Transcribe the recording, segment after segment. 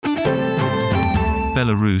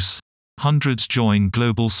Belarus. Hundreds join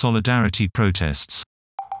global solidarity protests.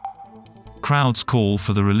 Crowds call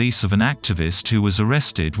for the release of an activist who was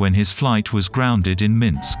arrested when his flight was grounded in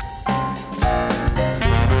Minsk.